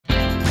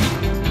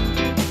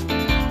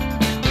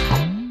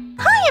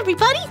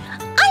everybody!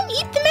 I'm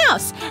Eep the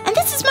Mouse, and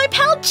this is my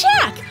pal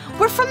Jack.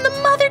 We're from the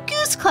Mother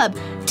Goose Club.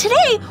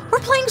 Today, we're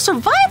playing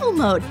survival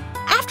mode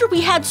after we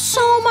had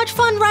so much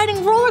fun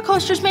riding roller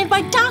coasters made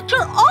by Dr.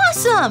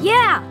 Awesome.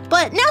 Yeah.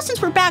 But now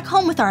since we're back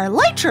home with our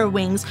elytra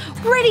wings,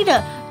 we're ready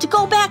to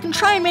go back and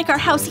try and make our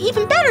house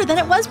even better than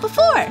it was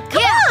before.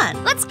 Come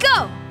on. Let's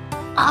go.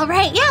 All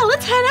right, yeah,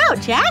 let's head out,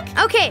 Jack.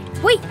 Okay,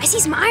 wait, I see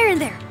some iron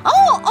there.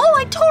 Oh,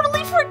 I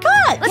totally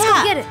forgot. Let's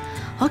go get it.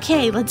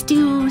 Okay, let's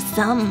do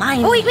some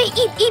mining. Oh, wait,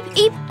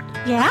 Eep.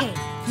 Yeah?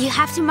 Okay, you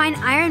have to mine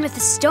iron with a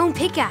stone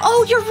pickaxe.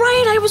 Oh, you're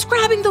right, I was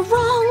grabbing the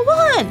wrong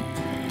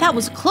one. That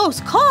was a close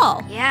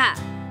call. Yeah.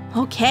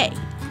 Okay.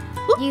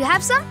 You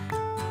have some?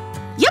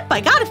 Yep,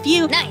 I got a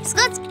few. Nice,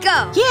 let's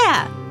go.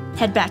 Yeah,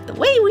 head back the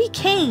way we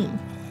came.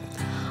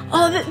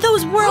 Oh,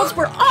 those worlds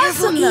were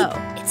awesome, though.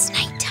 It's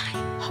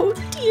nighttime. Oh,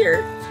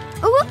 dear.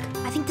 Oh,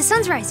 look, I think the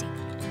sun's rising.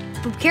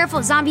 But be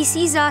careful, zombie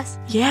sees us.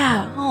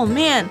 Yeah, oh,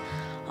 man.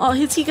 Oh,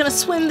 is he gonna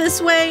swim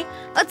this way?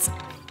 Let's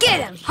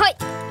get him. Hi.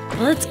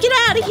 Let's get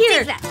out of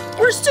here. Take that.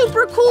 We're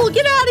super cool.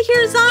 Get out of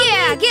here, zombie.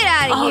 Yeah, get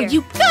out of here. Oh,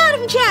 you got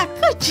him, Jack.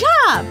 Good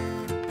job.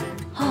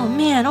 Oh,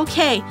 man,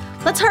 okay.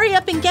 Let's hurry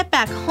up and get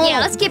back home. Yeah,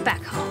 let's get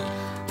back home.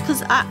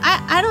 Because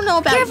I don't know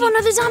about Careful,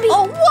 another zombie.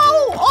 Oh,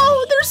 whoa.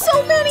 Oh, there's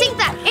so many. Take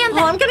that and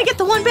that. Oh, I'm going to get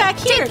the one back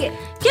here. Take it.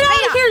 Get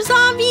out of here,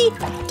 zombie.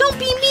 Don't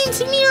be mean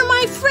to me or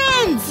my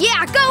friends.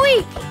 Yeah, go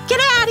eat. Get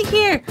out of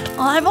here.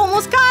 Oh, I've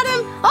almost got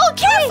him. Oh,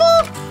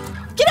 careful.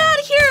 Get out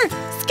of here.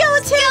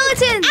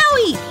 Skeleton.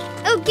 Owie.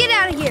 Oh, get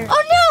out of here.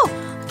 Oh,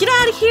 no. Get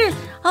out of here.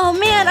 Oh,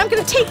 man, I'm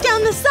going to take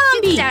down the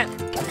zombie. Get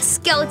out. A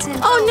skeleton.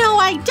 Oh, no,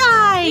 I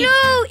died.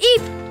 No,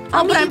 Eep.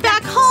 Oh, but I'm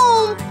back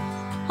home.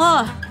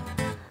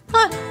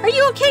 Are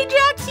you okay,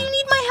 Jack? Do you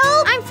need my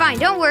help? I'm fine,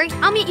 don't worry.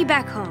 I'll meet you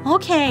back home.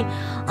 Okay.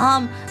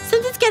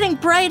 Since it's getting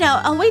bright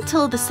out, I'll wait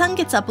till the sun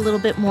gets up a little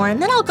bit more,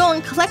 and then I'll go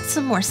and collect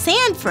some more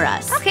sand for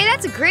us. Okay,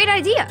 that's a great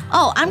idea.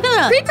 Oh, I'm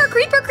gonna... Creeper.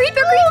 Oh,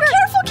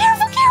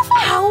 careful.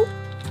 Ow.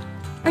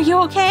 Are you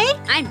okay?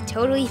 I'm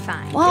totally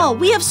fine. Whoa,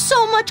 we have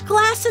so much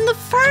glass in the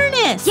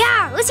furnace.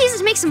 Yeah, let's use this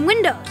to make some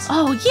windows.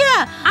 Oh,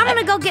 yeah. I'm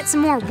gonna go get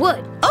some more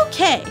wood.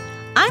 Okay.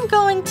 I'm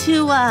going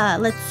to,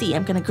 let's see.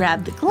 I'm gonna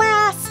grab the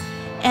glass,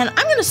 and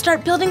I'm gonna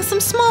start building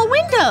some small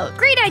windows.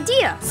 Great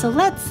idea. So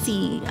let's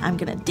see. I'm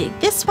gonna dig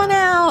this one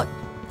out.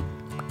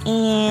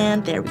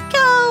 And there we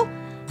go.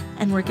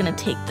 And we're gonna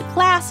take the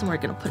glass and we're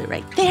gonna put it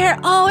right there.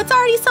 Oh, it's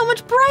already so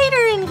much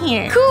brighter in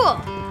here.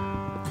 Cool.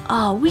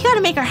 Oh, we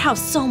gotta make our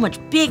house so much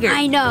bigger.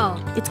 I know.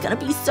 It's gonna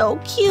be so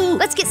cute.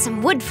 Let's get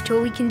some wood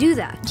till we can do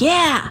that.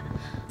 Yeah.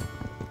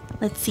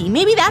 Let's see.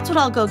 Maybe that's what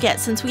I'll go get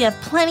since we have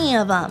plenty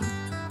of,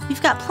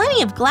 we've got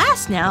plenty of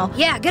glass now.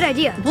 Yeah, good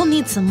idea. We'll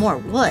need some more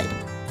wood.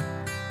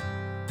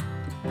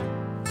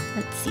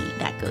 Let's see.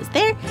 That goes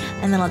there.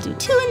 And then I'll do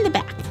 2 in the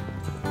back.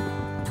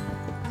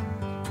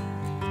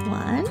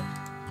 1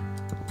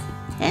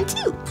 and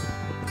 2.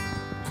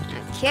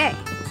 Okay.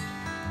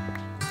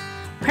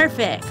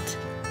 Perfect.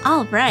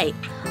 All right.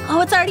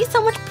 Oh, it's already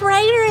so much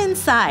brighter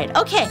inside.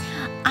 Okay,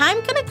 I'm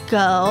gonna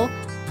go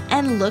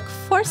and look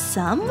for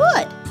some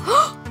wood.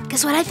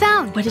 Guess what I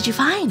found? What did you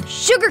find?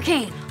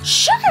 Sugarcane.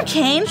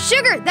 Sugarcane?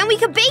 Sugar, then we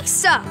could bake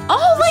stuff.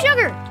 Oh, like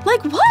sugar.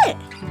 Like what?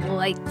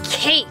 Like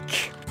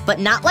cake. But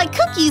not like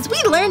cookies.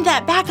 We learned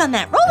that back on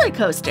that roller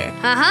coaster.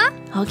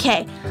 Uh-huh.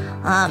 Okay.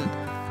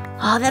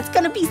 Oh, that's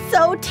gonna be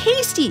so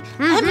tasty.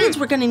 That means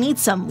we're gonna need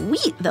some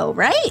wheat though,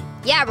 right?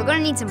 Yeah, we're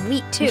gonna need some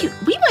wheat too.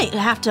 We might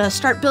have to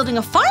start building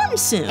a farm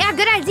soon. Yeah,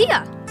 good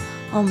idea.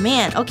 Oh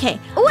man, okay.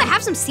 Oh, I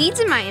have some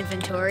seeds in my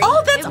inventory.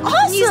 Oh, that's Maybe we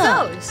can use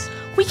awesome. those.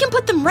 We can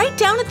put them right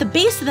down at the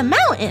base of the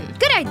mountain.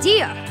 Good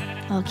idea.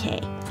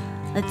 Okay,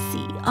 let's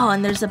see. Oh,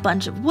 and there's a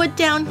bunch of wood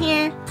down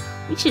here.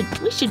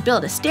 We should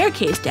build a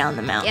staircase down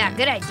the mountain. Yeah,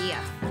 good idea.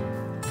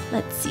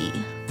 Let's see.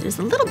 There's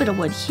a little bit of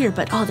wood here,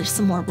 but oh, there's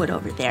some more wood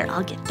over there.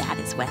 I'll get that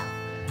as well.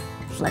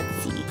 Let's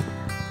see.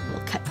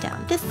 We'll cut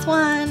down this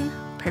one.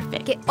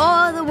 Perfect. Get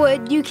all the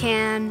wood you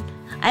can.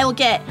 I will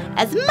get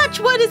as much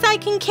wood as I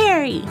can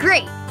carry.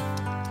 Great.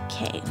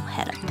 Okay, we'll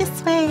head up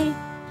this way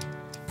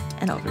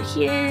and over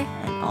here.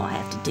 And oh, I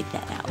have to dig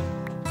that out.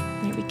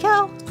 There we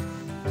go.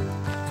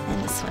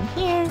 And this one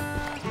here.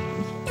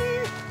 And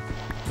here.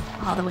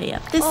 All the way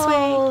up this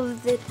way. All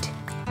of it.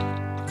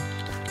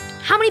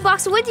 How many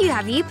blocks of wood do you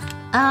have, Eep?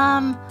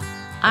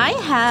 I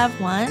have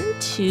 1,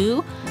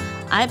 2.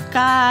 I've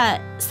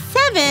got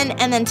 7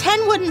 and then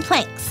 10 wooden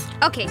planks.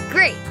 Okay,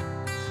 great.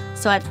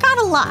 So I've got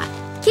a lot.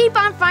 Keep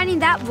on finding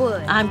that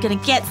wood. I'm gonna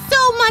get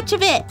so much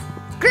of it.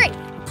 Great.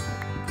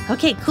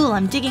 Okay, cool.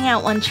 I'm digging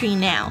out 1 tree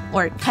now,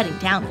 or cutting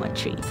down 1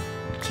 tree.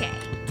 Okay.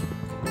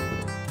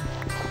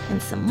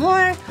 And some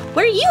more.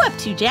 What are you up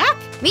to, Jack?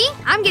 Me?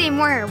 I'm getting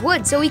more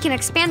wood so we can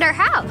expand our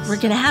house. We're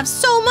gonna have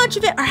so much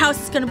of it. Our house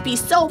is gonna be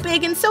so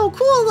big and so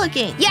cool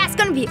looking. Yeah, it's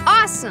gonna be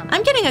awesome.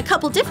 I'm getting a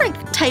couple different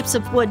types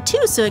of wood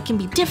too, so it can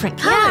be different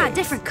colors. Yeah,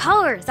 different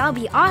colors. That'll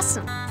be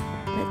awesome.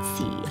 Let's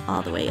see,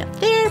 all the way up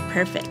there.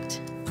 Perfect.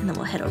 And then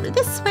we'll head over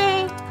this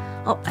way.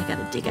 Oh, I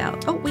gotta dig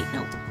out. Oh, wait,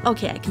 no.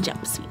 Okay, I can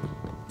jump. Sweet.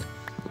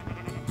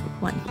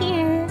 1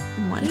 here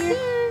and 1 here.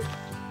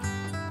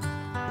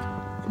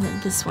 And then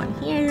this one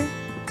here.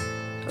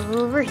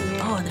 Over here.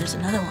 Oh, and there's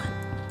another one.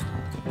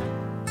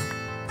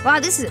 Wow,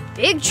 this is a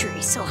big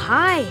tree. So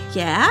high.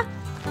 Yeah?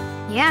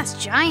 Yeah, it's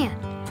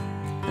giant.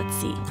 Let's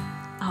see.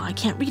 Oh, I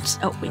can't reach.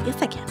 Oh, wait,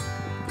 yes I can.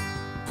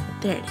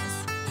 There it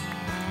is.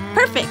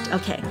 Perfect.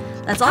 Okay.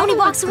 That's all. How many the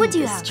blocks of wood do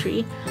you this have?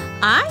 Tree.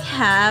 I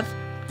have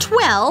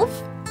 12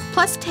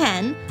 plus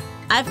 10.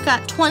 I've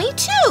got 22.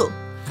 Nice.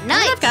 And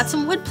I've got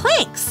some wood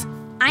planks.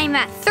 I'm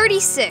at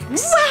 36.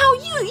 Wow,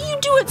 you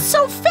do it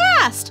so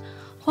fast.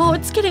 Oh,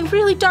 it's getting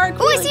really dark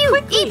Oh, really it's you.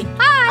 quickly. Eep.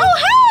 Hi.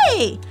 Oh,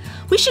 hey.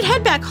 We should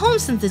head back home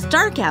since it's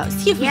dark out.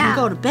 See if we can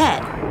go to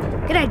bed.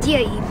 Good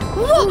idea, Eep.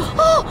 Whoa,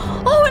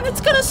 oh, and it's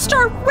gonna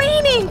start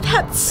raining.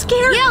 That's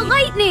scary. Yeah,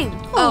 lightning.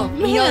 Oh,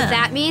 You know what man.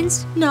 that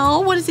means? No,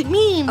 what does it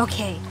mean?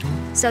 Okay,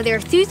 so there are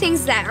two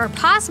things that are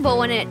possible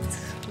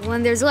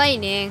when there's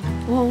lightning.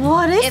 Well,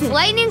 what is If it?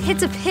 lightning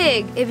hits a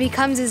pig, it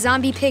becomes a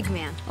zombie pig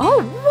man.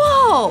 Oh,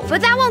 whoa. But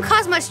that won't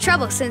cause much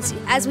trouble since,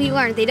 as we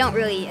learned, they don't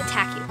really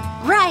attack you.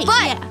 Right,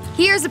 But yeah.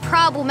 here's a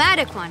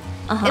problematic one.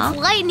 Uh-huh. If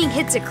lightning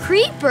hits a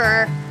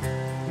creeper,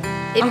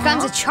 it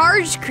becomes a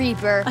charged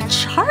creeper. A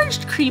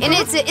charged creeper? And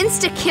it's an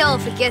insta-kill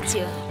if it gets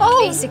you,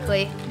 Oh.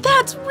 basically.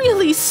 That's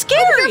really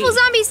scary. Oh, careful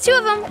zombies, two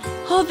of them.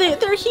 Oh,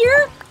 they're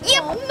here?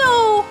 Yep. Oh,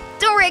 no.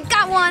 Don't worry,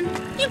 got one.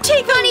 You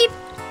take Come on, them. Eep.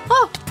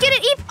 Oh, Get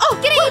it, Eep. oh,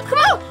 Get it, Eep. Come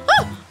on.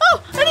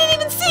 Oh, I didn't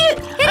even see it.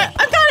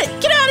 I got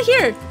it. Get out of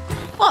here.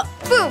 Oh,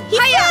 Boom. he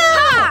Hiya.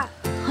 Ha.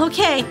 fell.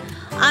 Okay,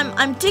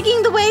 I'm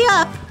digging the way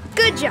up.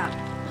 Good job.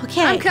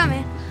 Okay. I'm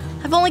coming.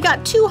 I've only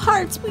got 2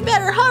 hearts. We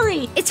better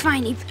hurry. It's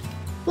fine, Eep.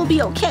 We'll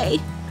be okay.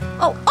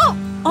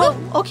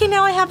 Oh, okay,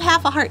 now I have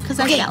half a heart because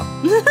I Okay.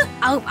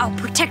 fell. I'll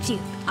protect you.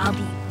 I'll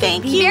be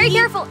Thank be you. very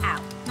careful. Ow.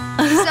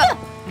 So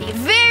be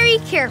very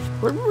careful.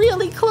 We're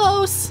really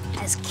close.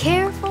 As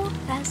careful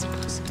as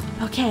possible.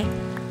 Okay,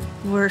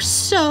 we're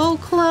so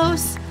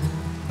close.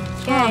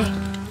 Okay.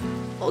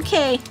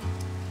 Okay.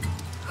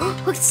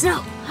 Look, snow.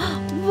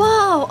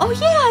 Whoa, oh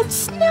yeah, it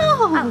snows.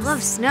 I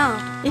love snow.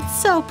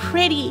 It's so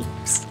pretty.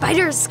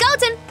 Spiders,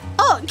 skeleton.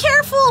 Oh,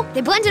 careful.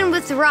 They blend in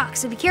with the rocks,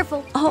 so be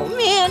careful. Oh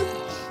man.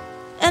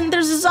 And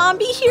there's a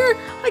zombie here.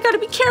 I gotta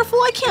be careful.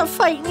 I can't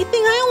fight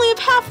anything. I only have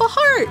half a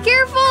heart.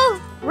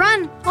 Careful.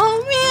 Run.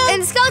 Oh man.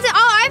 And the skeleton.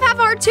 Oh, I have half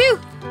a heart too.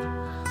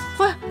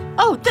 What?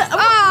 Oh,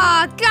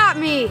 Ah, got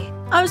me.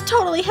 I was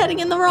totally heading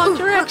in the wrong Ooh, look,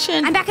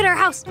 direction. I'm back at our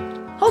house.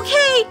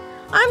 Okay,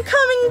 I'm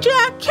coming,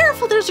 Jack.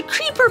 Careful, there's a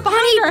creeper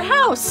behind our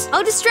house.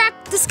 I'll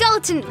distract the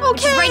skeleton, which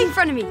is Okay. right in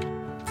front of me.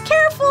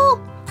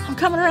 Careful. I'm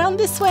coming around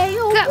this way.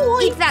 Oh Go,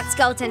 boy. eat that,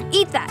 skeleton.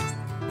 Eat that.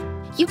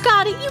 You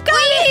got it. You got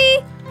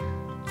it. Whee!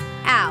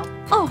 Ow.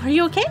 Oh, are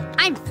you okay?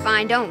 I'm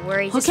fine. Don't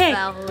worry. Just Okay.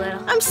 fell a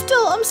little. I'm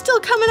still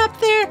coming up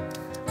there.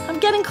 I'm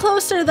getting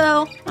closer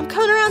though. I'm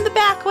coming around the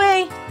back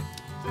way.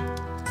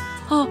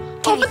 Oh,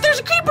 but there's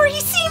a creeper.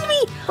 He's seen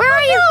me. Where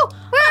are you? No.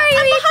 Where are you,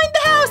 I'm Eve? behind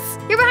the house.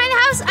 You're behind the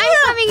house? I'm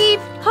coming,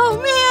 Eve. Oh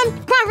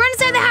man. Come on, run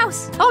inside the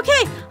house.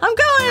 Okay, I'm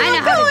going. I know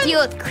I'm how going. to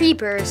deal with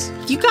creepers.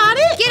 You got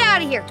it? Get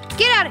out of here.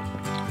 Get out of here.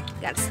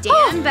 Gotta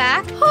stand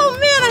back. Oh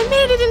man, I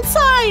made it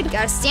inside.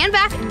 Gotta stand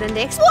back, and then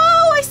they explode.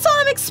 Whoa, I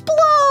saw him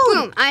explode.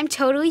 Boom. I'm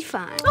totally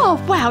fine.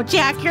 Oh wow,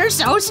 Jack, you're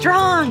so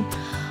strong.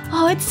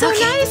 Oh, it's so Okay.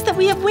 nice that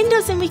we have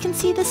windows and we can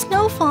see the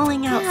snow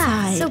falling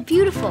outside. Yeah, so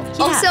beautiful.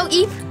 Yeah. Also,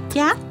 Eve,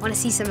 Yeah? want to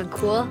see something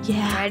cool?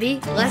 Yeah. Ready?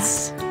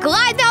 Let's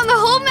glide down the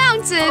whole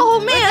mountain Oh,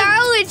 with man. our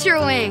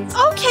elytra wings.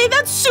 Okay,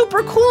 that's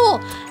super cool.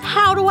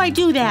 How do I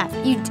do that?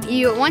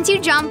 You once you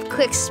jump,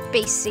 click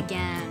space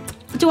again.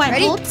 Do I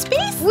Ready? hold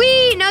space?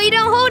 Wee! No, you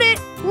don't hold it.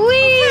 Wee!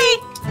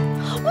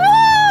 Okay.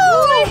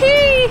 Whoa!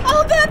 Wee!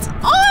 Oh, that's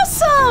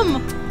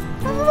awesome!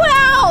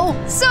 Wow!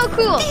 So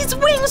cool. These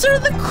wings are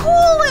the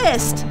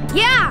coolest!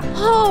 Yeah.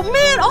 Oh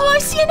man, oh, I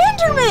see an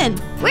Enderman!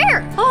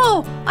 Where?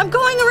 Oh, I'm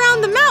going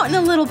around the mountain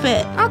a little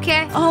bit.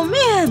 Okay. Oh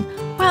man,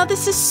 wow,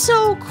 this is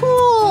so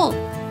cool.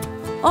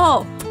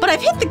 Oh, but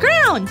I've hit the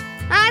ground.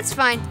 That's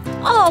fine.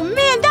 Oh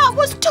man, that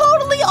was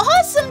totally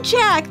awesome,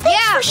 Jack. Thanks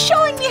Yeah. for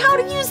showing me how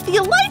to use the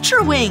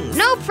elytra wings.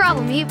 No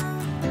problem, Eve.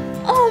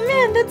 Oh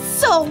man, that's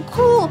so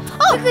cool.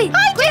 Oh, Quickly,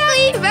 hi, Jack.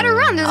 quickly. You better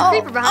run. There's a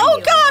creeper behind oh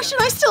you. gosh,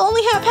 and I still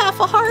only have half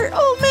a heart.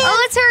 Oh man. Oh,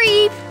 let's hurry,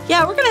 Eve.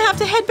 Yeah, we're gonna have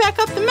to head back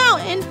up the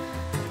mountain.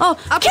 Oh,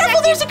 I'll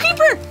careful! protect There's a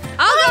creeper.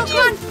 I'll go.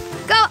 Behind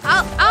Come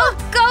on. Go. I'll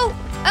go.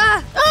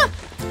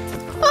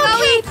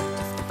 Okay,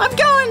 I'm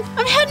going.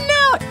 I'm heading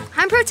out.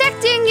 I'm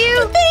protecting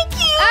you. Thank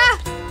you.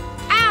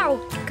 Ow.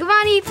 Come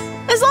on, Eve.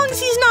 As long as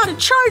he's not a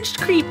charged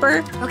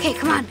creeper. Okay,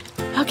 come on.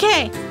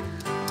 Okay.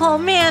 Oh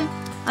man,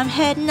 I'm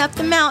heading up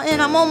the mountain.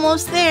 I'm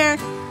almost there.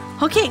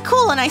 Okay,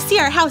 cool. And I see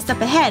our house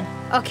up ahead.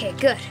 Okay,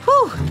 good.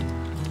 Whew.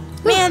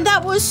 Man,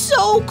 that was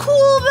so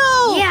cool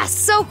though. Yeah,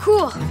 so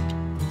cool.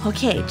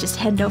 Okay, just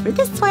heading over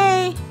this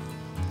way.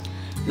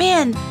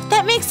 Man,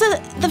 that makes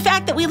the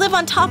fact that we live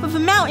on top of a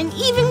mountain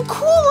even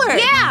cooler.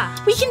 Yeah.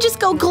 We can just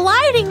go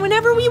gliding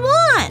whenever we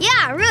want.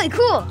 Yeah, really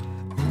cool.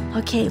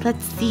 Okay,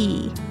 let's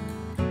see.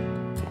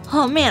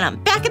 Oh man, I'm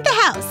back at the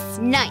house.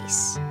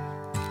 Nice.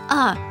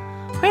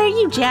 Where are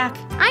you, Jack?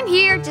 I'm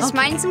here, just Okay.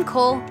 mining some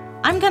coal.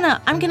 I'm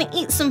gonna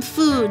eat some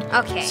food.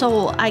 Okay.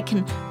 So I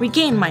can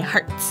regain my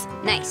hearts.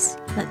 Nice.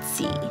 Let's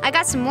see. I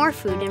got some more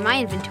food in my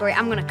inventory.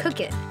 I'm gonna cook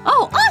it.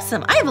 Oh,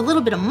 awesome! I have a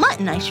little bit of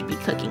mutton I should be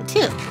cooking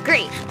too.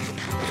 Great.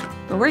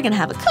 But we're gonna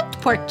have a cooked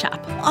pork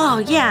chop. Oh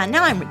yeah,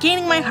 now I'm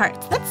regaining my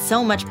hearts. That's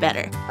so much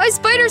better. Oh,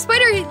 spider!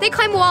 They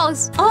climb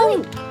walls.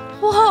 Oh,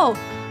 whoa.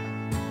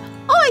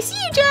 Oh, I see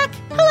you, Jack.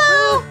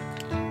 Hello.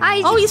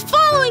 Oh, he's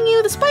following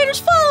you. The spider's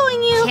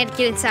following you. Can't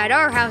get inside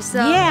our house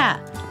though. Yeah.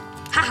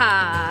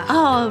 Haha.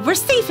 Oh, we're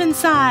safe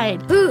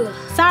inside. Ooh.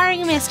 Sorry,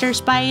 Mr.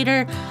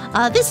 Spider.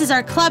 This is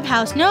our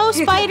clubhouse. No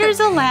spiders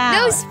allowed.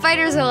 No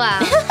spiders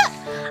allowed.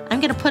 I'm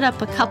gonna put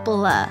up a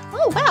couple,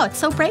 oh wow, it's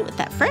so bright with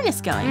that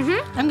furnace going.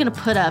 Mm-hmm. I'm gonna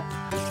put up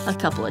a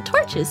couple of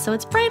torches so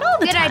it's bright all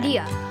the Good time.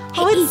 idea.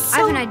 Oh, Hey, it's I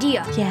have so- an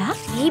idea. Yeah?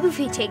 Maybe if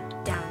we take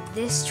down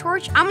this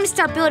torch, I'm gonna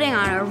start building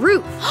on a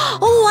roof.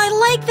 Oh,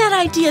 I like that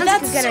idea.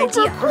 Sounds That's like a good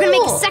super idea. cool. We're gonna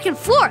make a second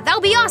floor.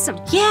 That'll be awesome.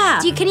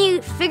 Yeah. Can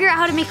you figure out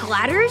how to make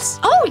ladders?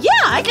 Oh, yeah,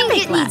 I can think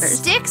make it needs ladders.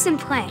 sticks and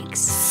planks.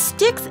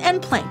 Sticks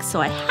and planks.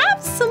 So I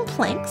have some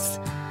planks.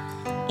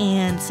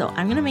 And so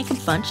I'm gonna make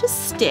a bunch of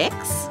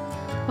sticks.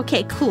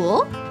 Okay,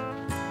 cool.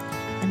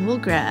 And we'll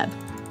grab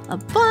a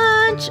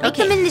bunch. Make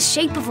them in the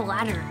shape of a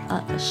ladder.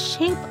 The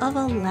shape of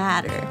a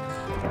ladder.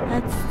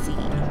 Let's see.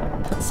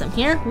 Put some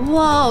here.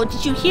 Whoa,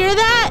 did you hear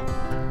that?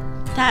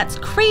 That's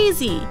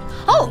crazy.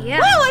 Oh, Yeah.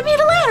 wow, I made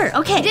a ladder.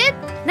 Okay. You did?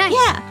 Nice.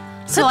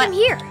 Yeah. So Put them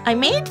here. I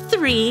made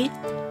 3.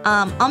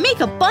 I'll make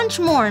a bunch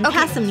more and Okay.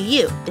 pass them to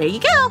you. There you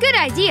go. Good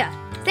idea.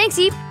 Thanks,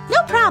 Eep.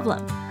 No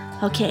problem.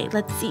 Okay,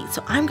 let's see.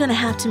 So I'm gonna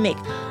have to make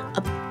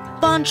a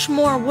bunch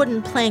more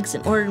wooden planks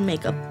in order to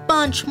make a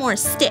bunch more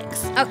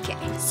sticks. Okay.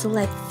 So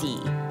let's see.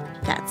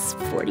 That's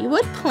 40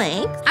 wood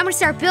planks. I'm gonna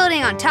start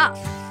building on top.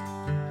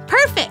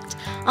 Perfect.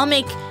 I'll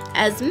make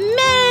as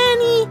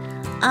many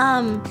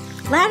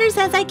ladders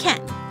as I can.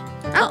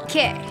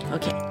 Okay.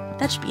 Okay,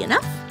 that should be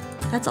enough.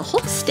 That's a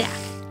whole stack.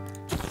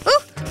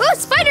 Ooh,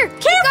 spider!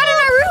 It got in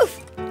our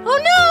roof. Oh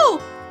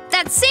no!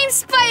 That same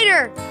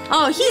spider.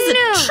 Oh, he's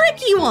No. a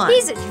tricky one.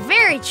 He's a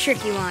very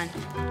tricky one.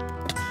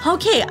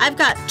 Okay, I've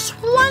got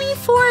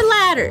 24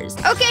 ladders.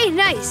 Okay,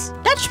 nice.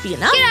 That should be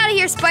enough. Get out of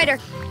here, spider.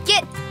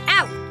 Get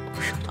out.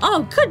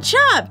 Oh, good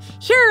job.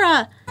 Here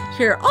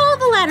are all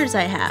the ladders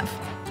I have.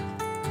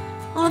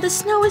 Oh, the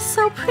snow is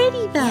so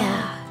pretty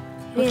though.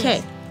 it Okay,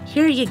 is.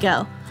 here you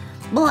go.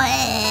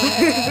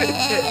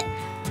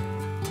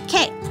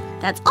 Okay,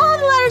 that's all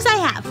the ladders I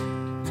have.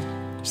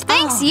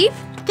 Thanks, Oh, Eve.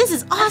 This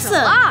is That's awesome.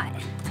 a lot.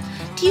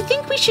 Do you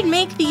think we should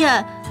make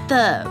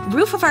the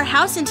roof of our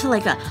house into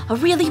like a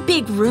really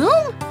big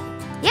room?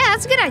 Yeah,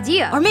 that's a good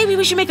idea. Or maybe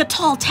we should make a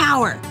tall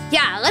tower.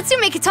 Yeah, let's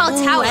make a tall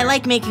Ooh, tower. I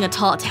like making a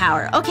tall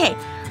tower. Okay.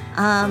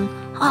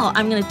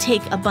 I'm gonna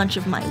take a bunch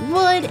of my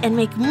wood and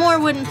make more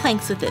wooden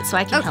planks with it so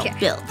I can Okay. help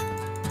build.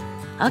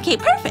 Okay,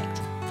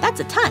 perfect. That's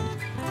a ton.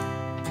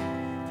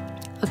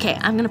 Okay,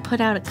 I'm gonna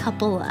put out a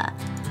couple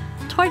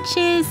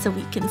torches so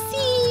we can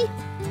see.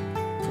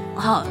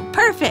 Oh,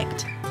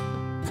 perfect.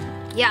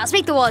 Yeah, let's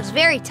make the walls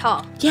very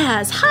tall. Yeah,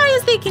 as high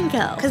as they can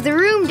go. Because the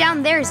room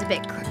down there is a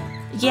bit.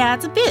 Yeah,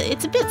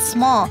 it's a bit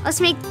small. Let's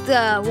make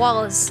the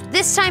walls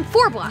this time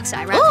 4 blocks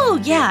high, right? Oh,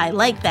 yeah, I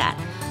like that.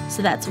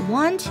 So that's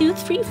 1, 2,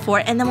 3, 4,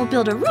 and then we'll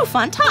build a roof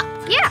on top.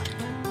 Yeah.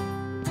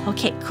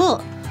 Okay,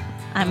 cool.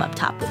 I'm up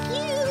top with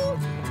you.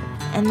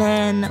 And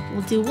then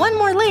we'll do one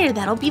more layer.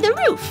 That'll be the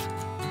roof.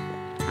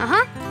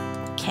 Uh-huh.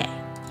 Okay.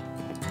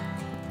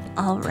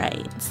 All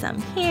right,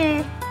 some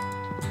here.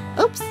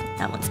 Oops,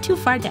 that one's too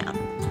far down.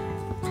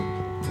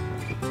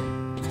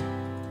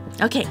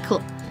 Okay,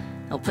 cool.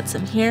 I'll put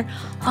some here.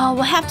 Oh,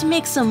 we'll have to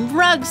make some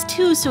rugs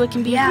too so it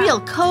can be Yeah. real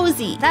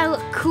cozy. That'll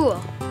look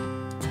cool.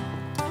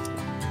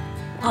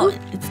 Oh,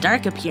 it's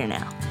dark up here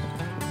now.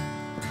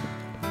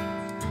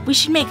 We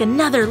should make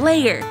another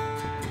layer.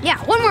 Yeah,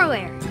 one more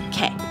layer.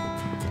 Okay,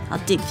 I'll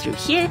dig through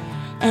here.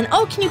 And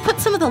oh, can you put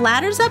some of the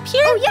ladders up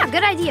here? Oh, yeah,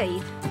 good idea,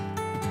 Eve.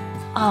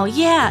 Oh,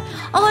 yeah.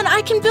 Oh, and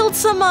I can build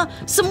some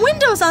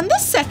windows on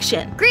this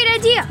section. Great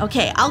idea.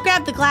 Okay, I'll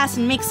grab the glass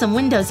and make some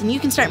windows, and you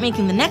can start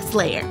making the next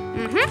layer.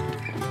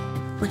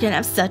 Mm-hmm. We're gonna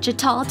have such a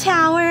tall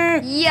tower.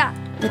 Yeah.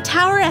 The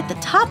tower at the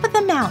top of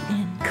the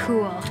mountain.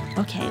 Cool.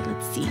 Okay,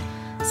 let's see.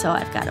 So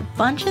I've got a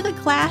bunch of the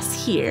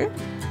glass here.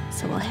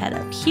 So we'll head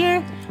up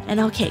here. And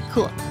okay,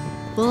 cool.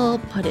 We'll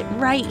put it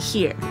right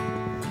here.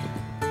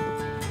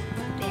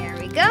 There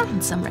we go.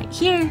 And some right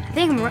here. I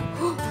think I'm right.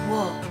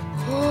 Whoa.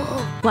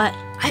 What?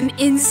 I'm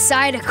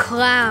inside a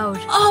cloud.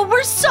 Oh,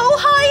 we're so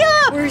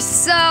high up! We're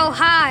so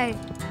high.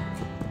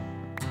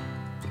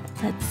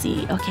 Let's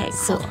see. Okay,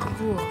 So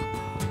cool. cool.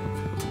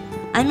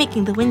 I'm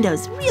making the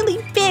windows really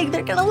big.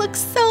 They're gonna look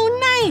so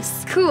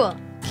nice. Cool.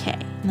 Okay,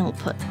 and then we'll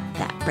put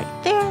that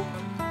right there.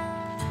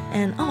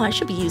 And oh, I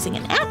should be using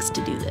an axe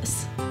to do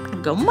this.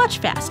 It'll go much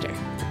faster.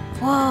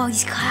 Whoa,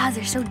 these clouds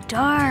are so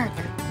dark.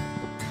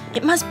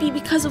 It must be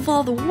because of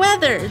all the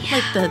weather,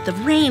 like the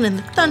rain and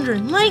the thunder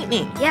and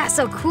lightning. Yeah,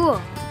 so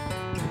cool.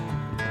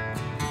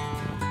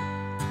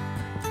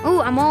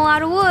 Oh, I'm all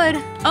out of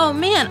wood. Oh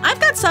man, I've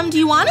got some. Do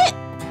you want it?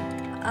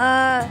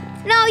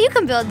 No, you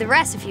can build the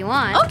rest if you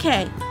want.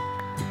 Okay.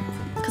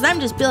 because I'm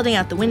just building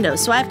out the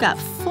windows. So I've got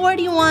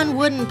 41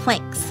 wooden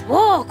planks.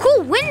 Whoa,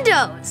 cool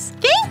windows.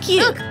 Thank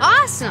you. Look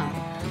awesome.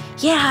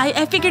 Yeah,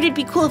 I figured it'd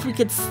be cool if we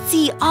could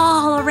see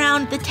all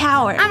around the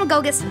tower. I'm gonna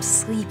go get some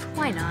sleep.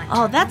 Why not?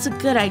 Oh, that's a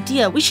good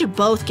idea. We should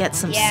both get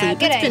some sleep.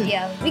 Good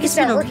idea. We can It's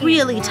start been a working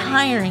really in the morning.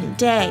 tiring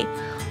day.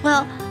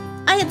 Well,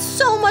 I had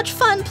so much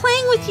fun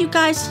playing with you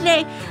guys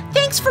today.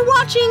 Thanks for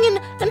watching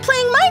and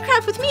playing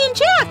Minecraft with me and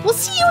Jack. We'll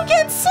see you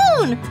again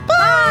soon.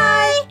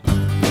 Bye.